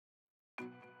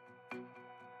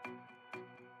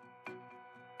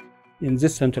In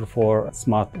this Center for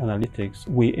Smart Analytics,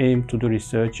 we aim to do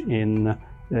research in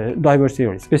diverse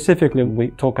areas. Specifically,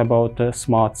 we talk about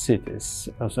smart cities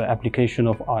as an application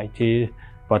of IT,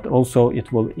 but also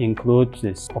it will include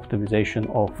this optimization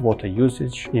of water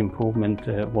usage, improvement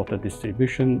water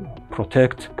distribution,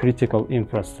 protect critical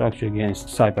infrastructure against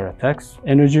cyber attacks,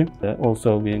 energy.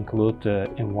 Also, we include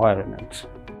environment.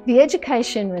 The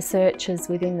education researchers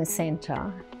within the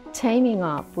centre, teaming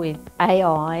up with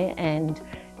AI and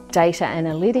data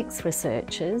analytics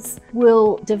researchers,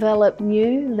 will develop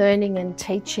new learning and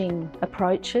teaching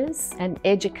approaches and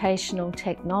educational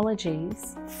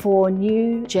technologies for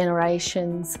new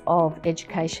generations of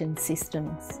education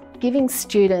systems, giving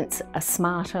students a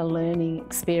smarter learning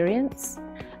experience,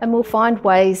 and will find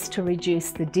ways to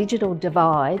reduce the digital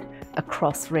divide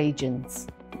across regions.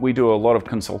 We do a lot of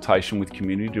consultation with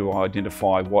community to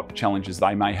identify what challenges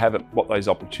they may have, what those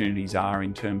opportunities are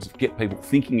in terms of get people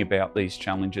thinking about these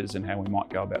challenges and how we might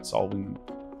go about solving them.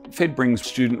 FED brings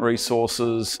student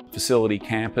resources, facility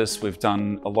campus. We've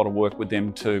done a lot of work with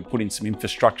them to put in some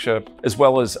infrastructure, as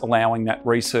well as allowing that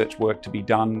research work to be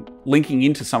done, linking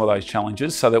into some of those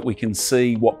challenges so that we can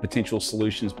see what potential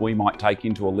solutions we might take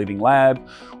into a living lab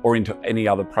or into any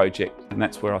other project. And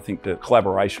that's where I think the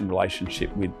collaboration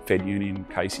relationship with FED Union and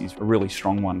Casey is a really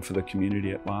strong one for the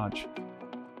community at large.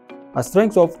 A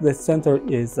strength of the centre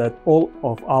is that all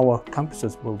of our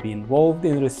campuses will be involved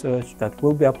in research that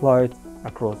will be applied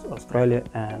across Australia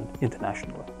and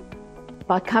internationally.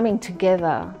 By coming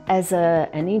together as an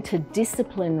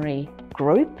interdisciplinary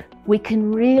group, we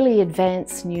can really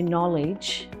advance new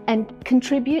knowledge and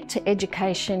contribute to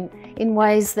education in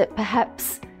ways that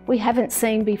perhaps we haven't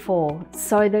seen before.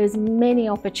 So there's many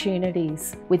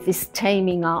opportunities with this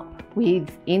teaming up with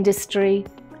industry,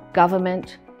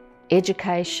 government,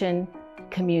 education,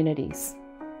 communities.